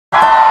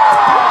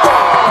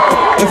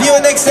If you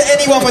are next to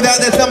anyone without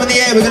their thumb in the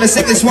air, we're going to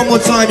sing this one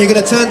more time. You're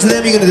going to turn to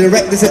them, you're going to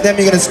direct this at them,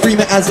 you're going to scream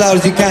it as loud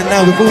as you can.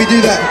 Now, before we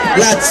do that,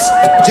 lads,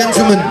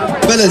 gentlemen,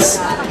 fellas,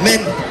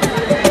 men,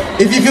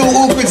 if you feel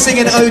awkward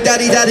singing "Oh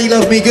Daddy, Daddy,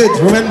 Love Me Good,"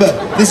 remember,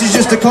 this is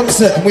just a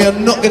concert and we are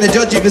not going to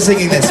judge you for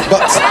singing this,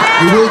 but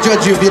we will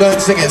judge you if you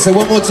don't sing it. So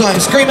one more time,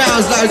 scream out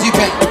as loud as you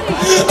can.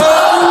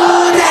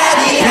 Oh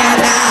Daddy,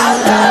 now, now,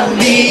 love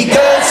me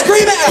good.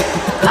 Scream it out.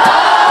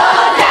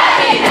 Oh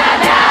Daddy, now,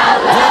 now,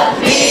 love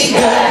me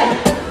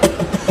good.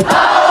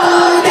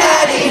 Oh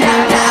Daddy,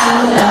 now,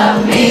 now,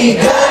 love me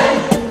good.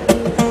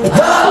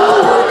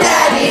 Oh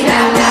Daddy,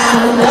 now,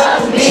 now,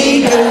 love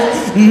me good.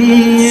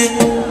 Yeah.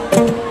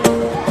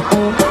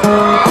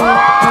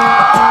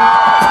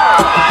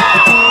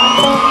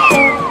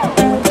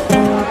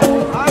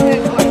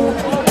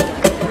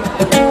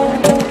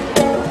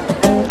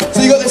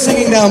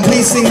 Down.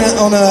 Please sing that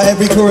on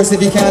every chorus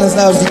if you can, as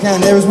loud as you can.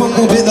 There is one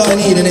more bit that I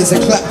need, and it's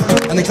a clap,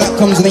 and the clap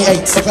comes on the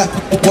 8s. Clap.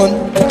 1,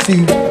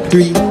 2,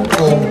 3,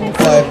 4,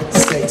 5,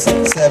 6,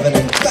 7,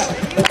 and clap.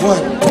 1,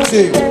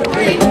 2,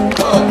 3,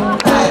 4,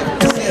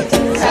 5,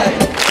 6, 7.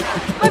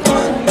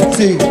 1,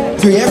 2,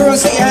 3. Everyone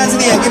stick your hands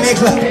in the air. Give me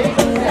a clap.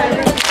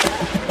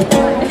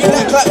 Keep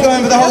that clap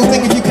going for the whole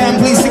thing if you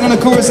can. Please sing on the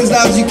chorus as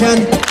loud as you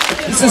can.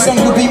 It's a song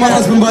called "Be My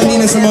Husband" by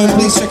Nina Simone.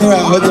 Please check her out.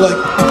 I hope you like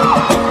it.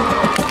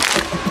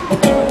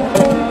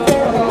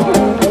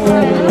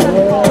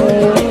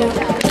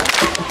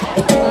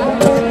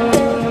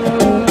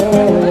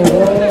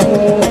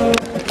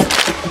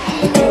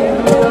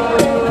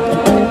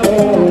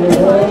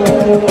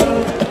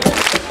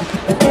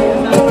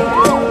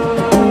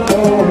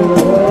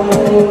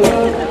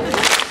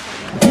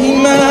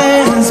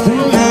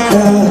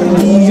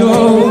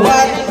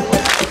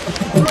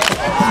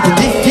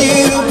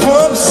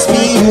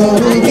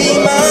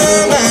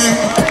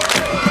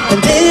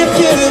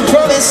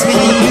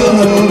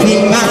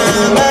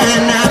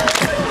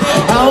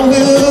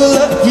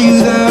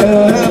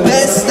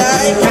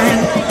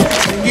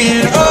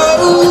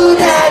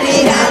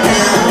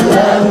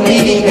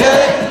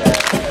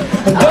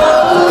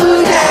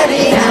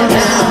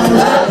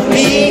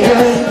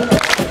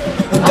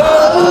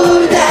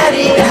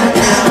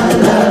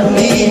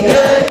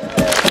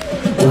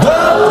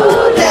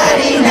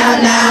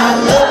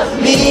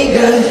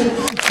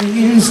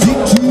 Stick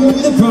to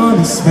the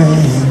promised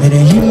man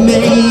that you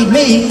made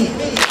me.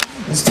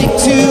 Stick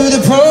to the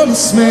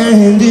promised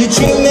man that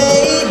you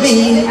made me.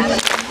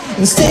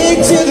 Stick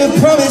to the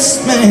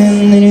promised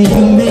man that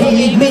you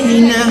made me.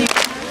 Now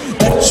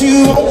that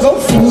you won't go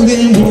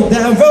fooling with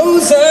that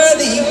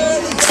Rosalie.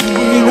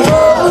 Singing,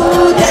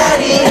 oh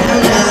daddy, now,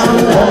 now,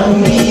 love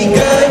me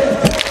good.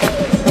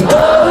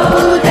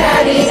 Oh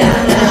daddy, now,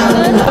 now,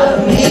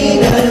 love me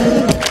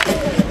good.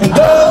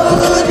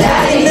 Oh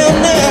daddy, now,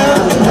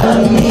 now,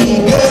 love me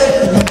good.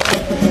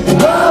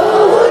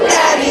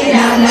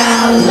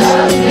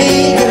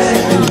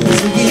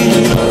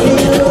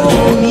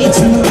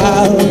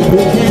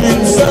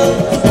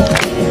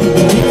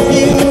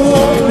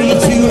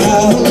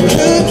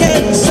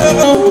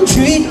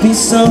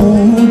 So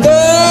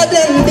good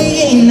and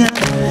mean,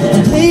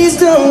 please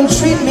don't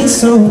treat me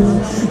so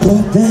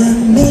good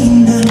and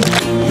mean.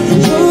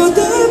 You're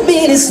the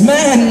meanest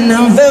man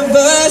I've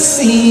ever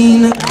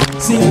seen.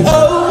 Sing,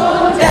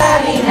 oh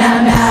daddy,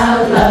 now,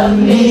 now, love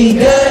me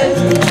good.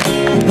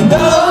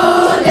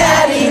 Oh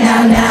daddy,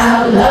 now,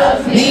 now,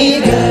 love me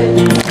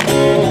good.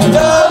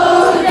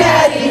 Oh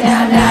daddy,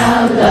 now,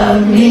 now,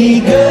 love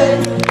me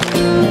good.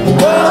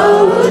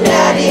 Oh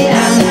daddy,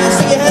 now, now.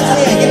 Sing your hands in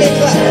the air, give me a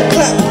clap,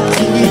 clap.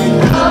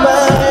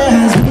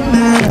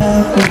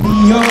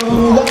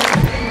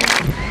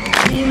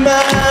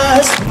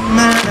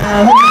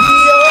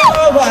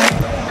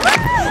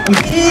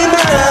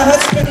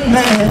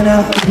 Man,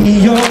 I'll be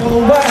your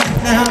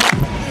wife now.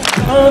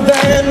 I'll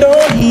depend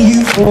on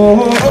you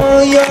for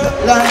all your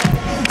life.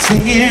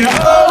 Singing,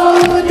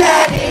 oh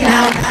daddy,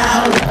 now,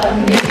 now, love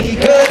me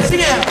good.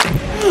 Sing out.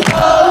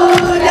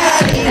 Oh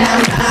daddy,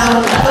 now, now,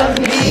 love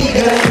me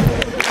good.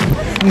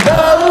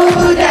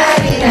 Oh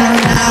daddy, now,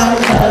 now,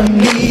 love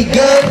me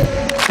good.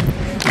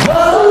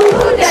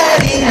 Oh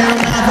daddy, now,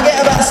 now.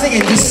 Forget about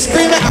singing, just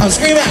scream it out,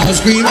 scream it out,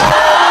 scream it out.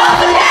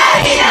 Oh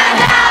daddy, now,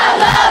 now,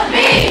 love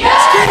me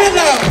good. Scream it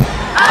out.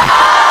 Oh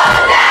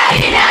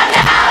daddy, now,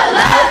 now,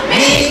 love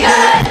me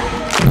good.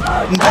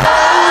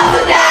 Oh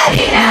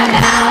daddy, now,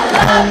 now,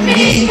 love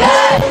me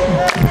good.